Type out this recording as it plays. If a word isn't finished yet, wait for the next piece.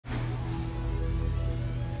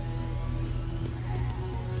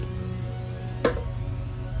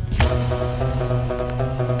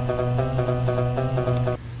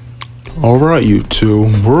Alright, you two,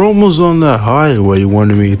 we're almost on that highway you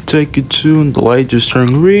wanted me to take you to, and the light just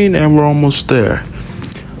turned green, and we're almost there.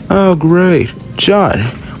 Oh, great. John,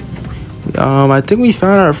 I think we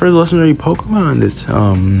found our first legendary Pokemon on this,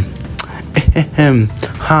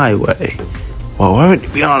 highway. Well, why would you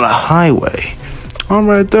be on a highway?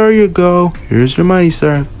 Alright, there you go. Here's your money,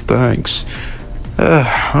 sir. Thanks.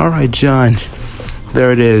 Alright, John.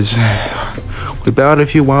 There it is. We battled a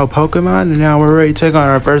few wild Pokemon, and now we're ready to take on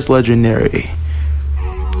our first legendary.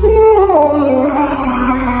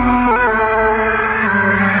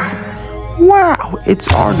 Wow, it's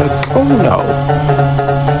Articuno.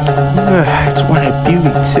 It's one of beauty,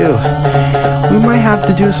 too. We might have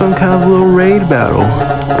to do some kind of little raid battle.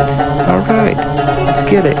 Alright, let's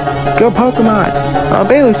get it. Go Pokemon!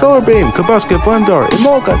 Bailey, Solar Beam, Kabusket, Flamethrower,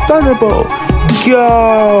 Emolga, Thunderbolt!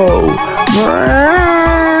 Go!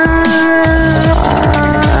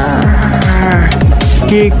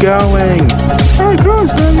 Keep going! Alright,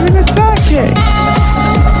 Crow's not even attacking!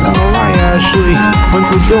 Alright, Ashley. Once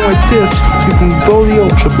we're done with this, you can go the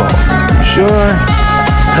Ultra Ball. You sure?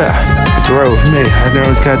 It's right with me. I can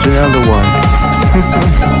always catch another one.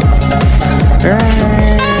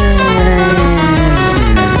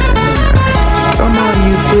 Come on,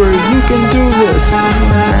 you three. You can do this.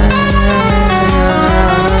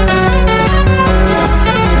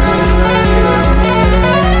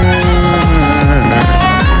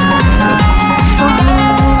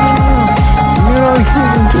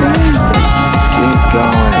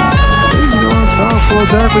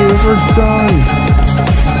 Exactly, we're done.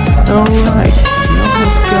 Alright, you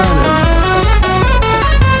almost got it.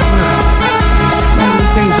 Man,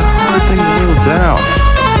 this thing's a hard thing to whittle down.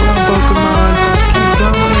 Come on, Pokemon, keep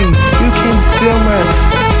going. You can do it.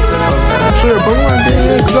 Sure, but when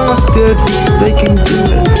they're exhausted, they can do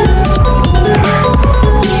it.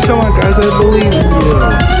 Come on, guys, I believe in you.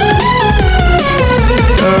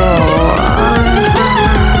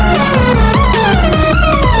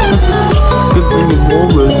 Good thing the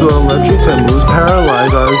Bulba's electric type moves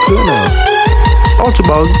paralyze Articuno. Ultra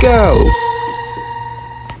Ball, go!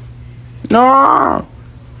 No!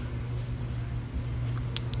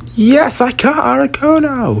 Yes, I caught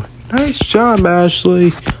Articuno! Nice job,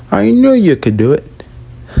 Ashley. I knew you could do it.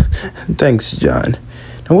 Thanks, John.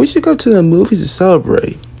 Now we should go to the movies to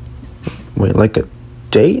celebrate. Wait, like a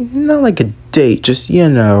date? Not like a date, just,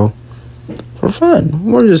 for fun.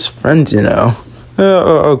 We're just friends,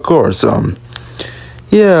 of course,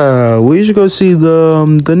 yeah, we should go see the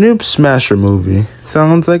Noob Smasher movie.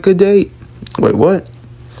 Sounds like a date. Wait, what?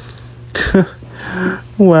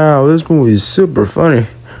 Wow, this movie is super funny.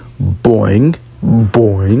 Boing,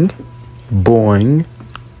 boing, boing,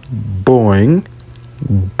 boing,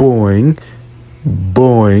 boing,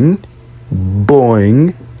 boing,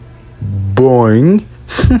 boing, boing.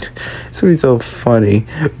 This movie's so funny.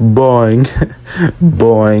 Boing,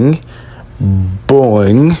 boing,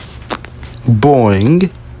 boing,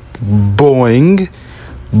 boing, boing,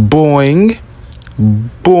 boing,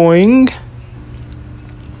 boing.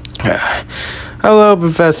 Hello,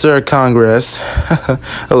 Professor Congress.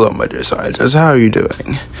 Hello, my dear scientists. How are you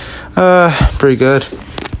doing? Pretty good.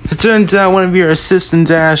 It turns out one of your assistants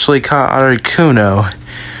actually caught Articuno.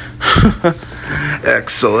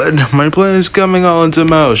 Excellent. My plan is coming all into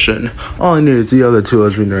motion. All I need is the other two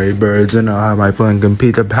legendary birds, and I'll have my plan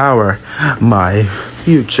compete to power my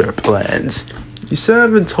future plans. You still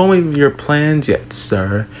haven't told me your plans yet,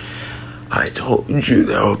 sir. I told you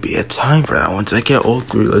there will be a time for that once I get all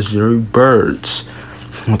three legendary birds.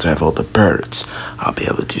 Once I have all the birds, I'll be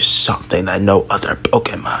able to do something that no other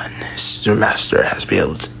Pokemon Master has been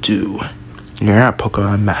able to do. You're not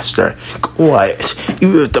Pokemon Master. Quiet.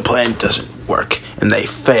 Even if the plan doesn't work and they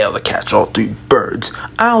fail to catch all three birds,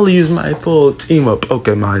 I'll use my full team of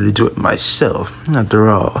Pokemon to do it myself, after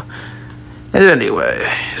all. And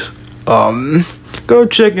anyways, go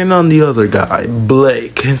check in on the other guy,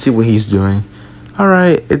 Blake, and see what he's doing.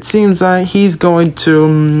 Alright, it seems like he's going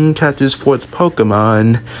to catch his fourth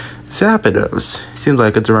Pokemon, Zapdos. Seems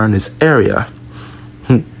like it's around his area.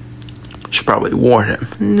 Should probably warn him.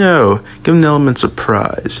 No, give him an element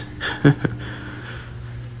surprise.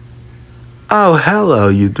 Oh, hello,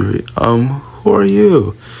 you three. Who are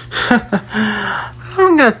you? I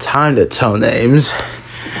don't got time to tell names.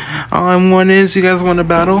 All I'm one is, you guys want to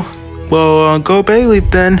battle? Well, go Bailey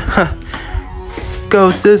then. Go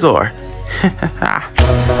Scizor.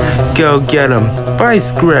 Go get him.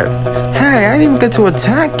 Vice Grip. Hey, I didn't even get to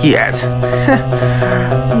attack yet.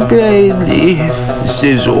 Bailey.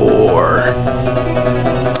 Scizor.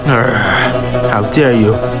 How dare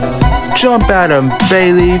you? Jump at him,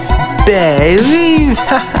 Bayleaf. Bayleaf!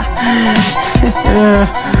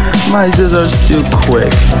 My Scizor's too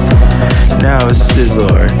quick. Now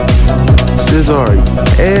Scizor. Scizor,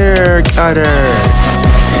 air cutter.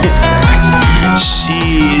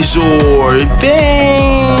 Scizor,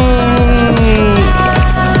 bang!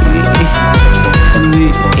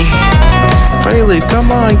 Bailey,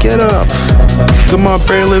 come on, get up. Come on,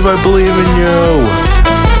 Bailey, I believe in you.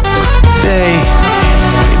 Bay.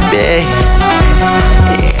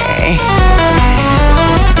 Yeah.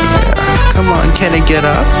 Come on, can it get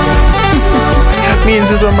up? Me and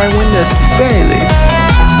Scizor might win this. Bailey.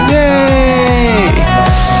 Yay!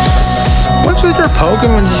 What's with your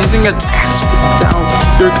Pokemon using attacks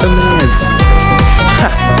without your commands? Ha!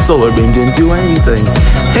 Solar Beam didn't do anything.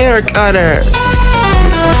 Hair cutter!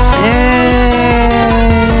 Yay!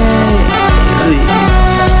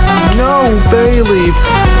 No, Bailey!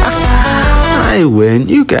 I win.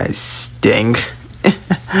 You guys stink.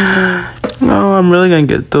 No, I'm really gonna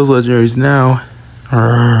get those legendaries now.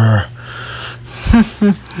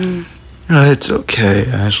 It's okay,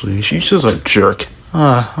 Ashley. She's just a jerk.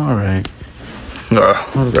 Alright.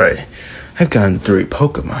 Alright. I've gotten 3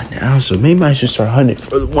 Pokemon now, so maybe I should start hunting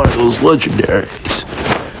for one of those legendaries.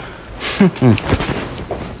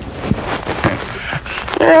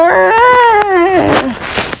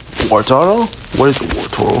 Wartortle? What is a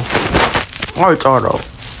Wartortle? Wartortle.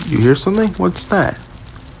 You hear something? What's that?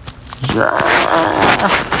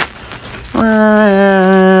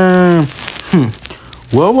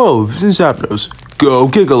 Whoa, this is Zapdos. Go,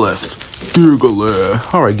 Gigalith.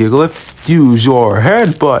 Gigalith. Alright, Gigalith. Use your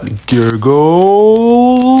headbutt, Gigalith.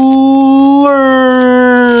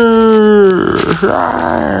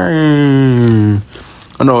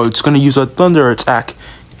 Oh no, it's gonna use a thunder attack.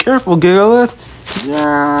 Careful, Gigalith.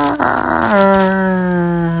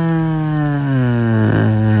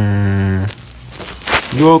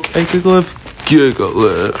 You okay, Gigalith?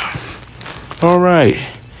 Gigalith. Alright.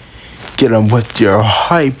 Get him with your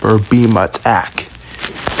hyper beam attack.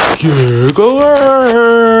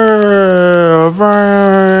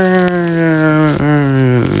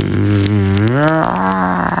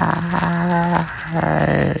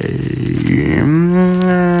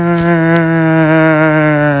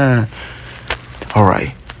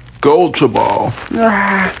 Alright. Go Ultra Ball.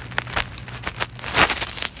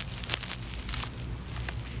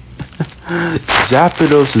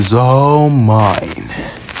 Zapdos is all mine.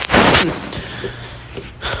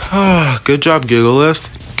 Good job, Gigalith.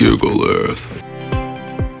 Gigalith.